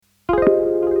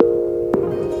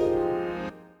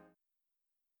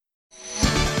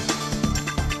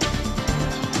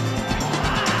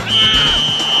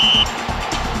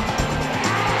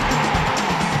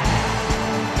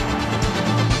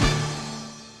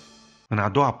În a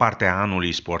doua parte a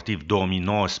anului sportiv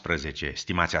 2019,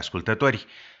 stimați ascultători,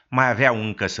 mai aveau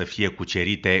încă să fie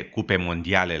cucerite cupe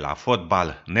mondiale la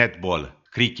fotbal, netball,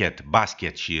 cricket,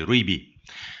 basket și rugby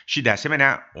și de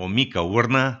asemenea o mică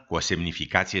urnă cu o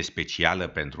semnificație specială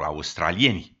pentru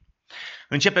australieni.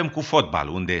 Începem cu fotbal,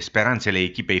 unde speranțele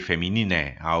echipei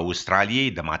feminine a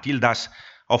Australiei, de Matildas,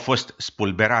 au fost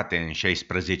spulberate în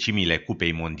 16-mile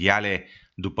Cupei Mondiale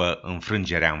după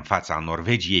înfrângerea în fața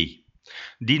Norvegiei.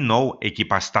 Din nou,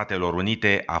 echipa Statelor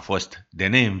Unite a fost de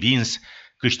neînvins,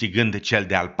 câștigând cel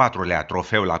de-al 4-lea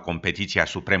trofeu la competiția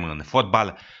supremă în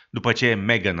fotbal, după ce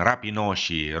Megan Rapinoe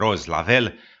și Rose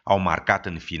Lavelle au marcat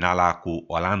în finala cu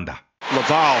Olanda.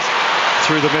 Lavelle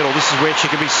through the middle. This is where she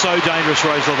can be so dangerous,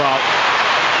 Rose Lavelle.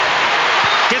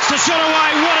 Gets the shot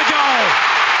away. What a goal!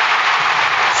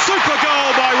 Super goal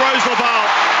by Rose Lavelle.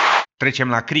 Trecem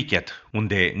la cricket,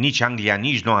 unde nici Anglia,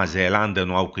 nici Noua Zeelandă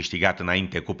nu au câștigat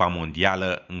înainte Cupa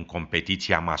Mondială în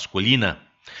competiția masculină.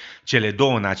 Cele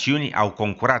două națiuni au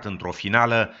concurat într-o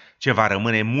finală ce va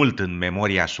rămâne mult în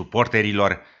memoria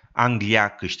suporterilor, Anglia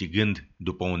câștigând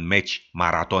după un meci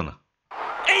maraton.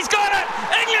 He's got it!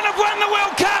 England have won the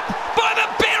World Cup by the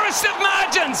barest of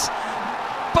margins!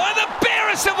 By the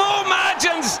barest of all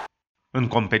margins! În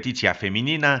competiția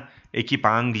feminină,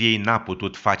 echipa Angliei n-a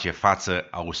putut face față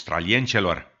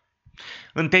australiencelor.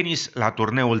 În tenis, la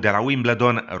turneul de la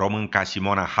Wimbledon, românca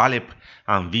Simona Halep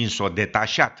a învins-o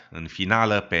detașat în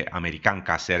finală pe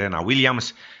americanca Serena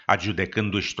Williams,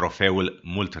 adjudecându-și trofeul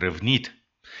mult râvnit.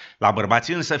 La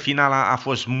bărbați însă, finala a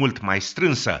fost mult mai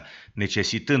strânsă,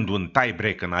 necesitând un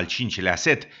tie-break în al 5-lea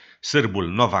set, sârbul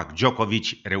Novak Djokovic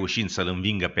reușind să-l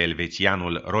învingă pe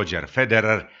elvețianul Roger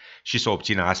Federer și să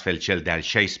obțină astfel cel de-al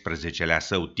 16-lea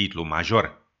său titlu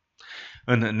major.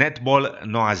 În netball,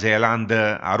 Noua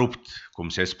Zeelandă a rupt, cum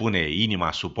se spune,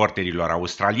 inima suporterilor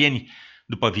australieni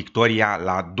după victoria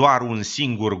la doar un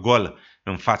singur gol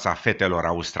în fața fetelor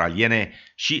australiene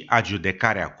și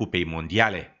adjudecarea Cupei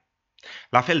Mondiale.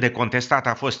 La fel de contestat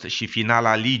a fost și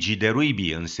finala ligii de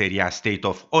rugby în seria State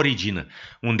of Origin,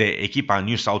 unde echipa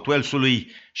New South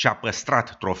Wales-ului și-a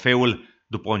păstrat trofeul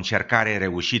după o încercare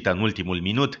reușită în ultimul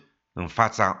minut în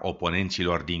fața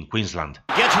oponenților din Queensland.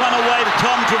 Gets one away to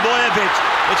Tom Trebojevic.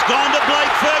 It's gone to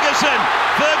Blake Ferguson.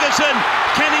 Ferguson,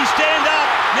 can he stand up?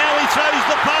 Now he throws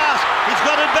the pass. He's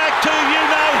got it back to you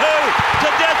know who.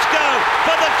 Tedesco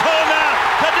for the corner.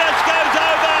 Tedesco's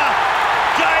over.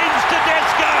 James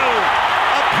Tedesco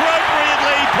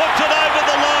appropriately puts it over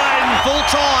the line. Full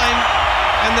time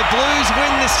and the Blues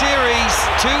win the series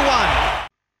 2-1.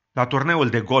 La turneul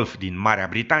de golf din Marea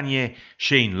Britanie,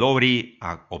 Shane Lowry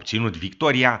a obținut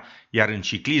victoria, iar în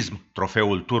ciclism,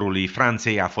 trofeul Turului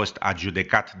Franței a fost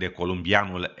adjudecat de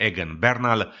columbianul Egan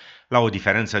Bernal la o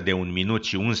diferență de 1 minut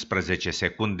și 11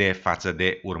 secunde față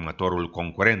de următorul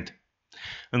concurent.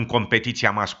 În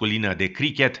competiția masculină de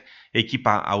cricket,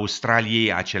 echipa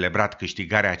Australiei a celebrat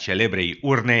câștigarea celebrei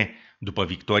urne după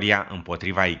victoria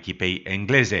împotriva echipei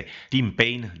engleze, Tim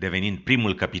Payne devenind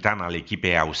primul capitan al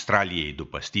echipei Australiei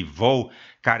după Steve Waugh,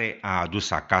 care a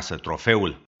adus acasă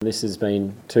trofeul. This has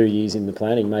been 2 years in the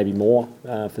planning, maybe more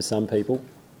for some people.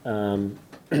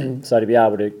 So to be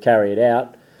able to carry it out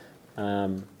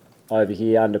over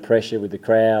here under pressure with the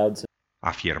crowds.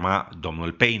 Afirma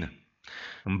domnul Payne.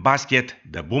 În basket,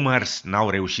 The Boomers n-au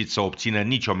reușit să obțină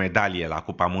nicio medalie la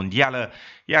Cupa Mondială,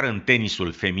 iar în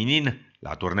tenisul feminin,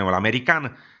 la turneul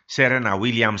american, Serena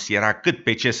Williams era cât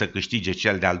pe ce să câștige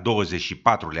cel de-al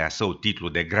 24-lea său titlu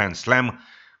de Grand Slam,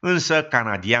 însă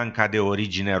canadianca de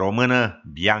origine română,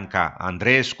 Bianca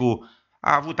Andreescu,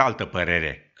 a avut altă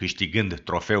părere, câștigând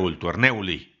trofeul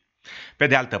turneului. Pe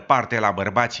de altă parte, la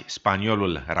bărbați,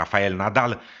 spaniolul Rafael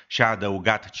Nadal și-a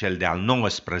adăugat cel de-al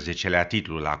 19-lea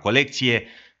titlu la colecție,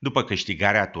 după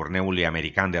câștigarea turneului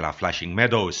american de la Flushing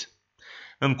Meadows.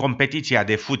 În competiția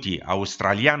de footy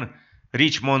australian,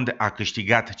 Richmond a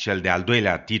câștigat cel de-al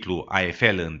 2-lea titlu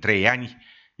AFL în 3 ani,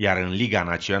 iar în Liga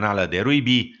Națională de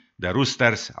Rugby, The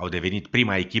Roosters au devenit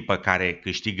prima echipă care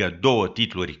câștigă 2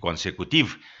 titluri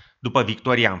consecutiv, după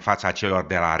victoria în fața celor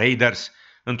de la Raiders,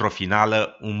 într-o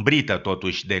finală umbrită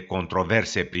totuși de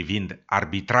controverse privind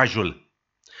arbitrajul.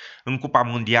 În Cupa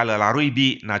Mondială la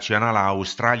Rugby, naționala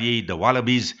Australiei, The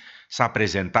Wallabies, s-a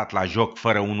prezentat la joc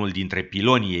fără unul dintre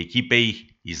pilonii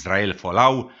echipei, Israel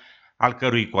Folau, al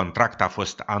cărui contract a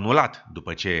fost anulat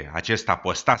după ce acesta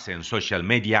postase în social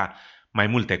media mai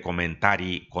multe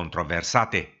comentarii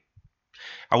controversate.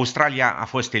 Australia a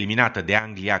fost eliminată de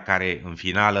Anglia, care în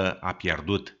finală a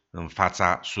pierdut în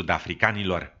fața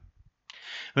sud-africanilor.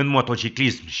 În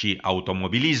motociclism și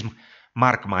automobilism,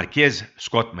 Marc Marquez,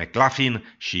 Scott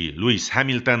McLaughlin și Lewis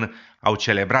Hamilton au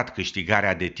celebrat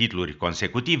câștigarea de titluri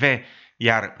consecutive,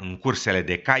 iar în cursele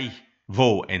de cai,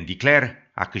 Aveau and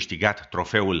Declare a câștigat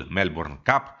trofeul Melbourne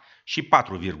Cup și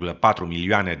 $4,4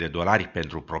 milioane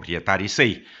pentru proprietarii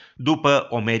săi, după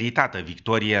o meritată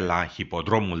victorie la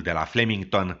hipodromul de la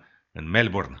Flemington, în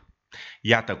Melbourne.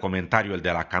 Iată comentariul de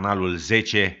la canalul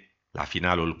 10 la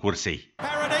finalul cursei.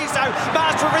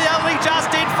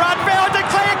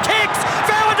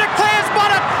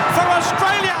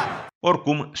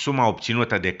 Oricum, suma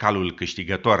obținută de calul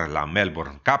câștigător la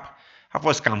Melbourne Cup a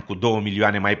fost cam cu 2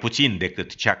 milioane mai puțin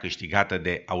decât cea câștigată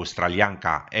de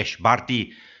australianca Parte,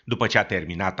 după ce a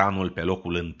terminat anul pe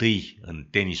locul 1 în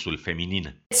tenisul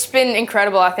feminin. It's been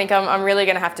incredible. I think I'm really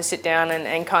going to have to sit down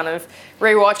and kind of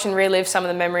rewatch and relive some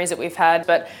of the memories that we've had.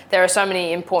 But there are so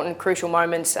many important, crucial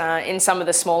moments in some of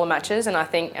the smaller matches, and I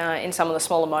think in some of the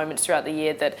smaller moments throughout the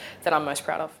year that I'm most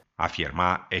proud of.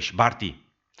 Afirma Parte.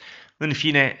 În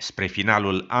fine, spre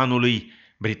finalul anului,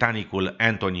 britanicul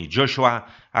Anthony Joshua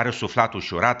a răsuflat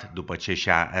ușurat după ce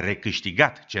și-a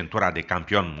recâștigat centura de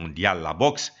campion mondial la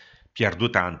box,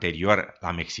 pierdută anterior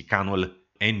la mexicanul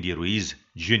Andy Ruiz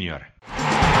Jr.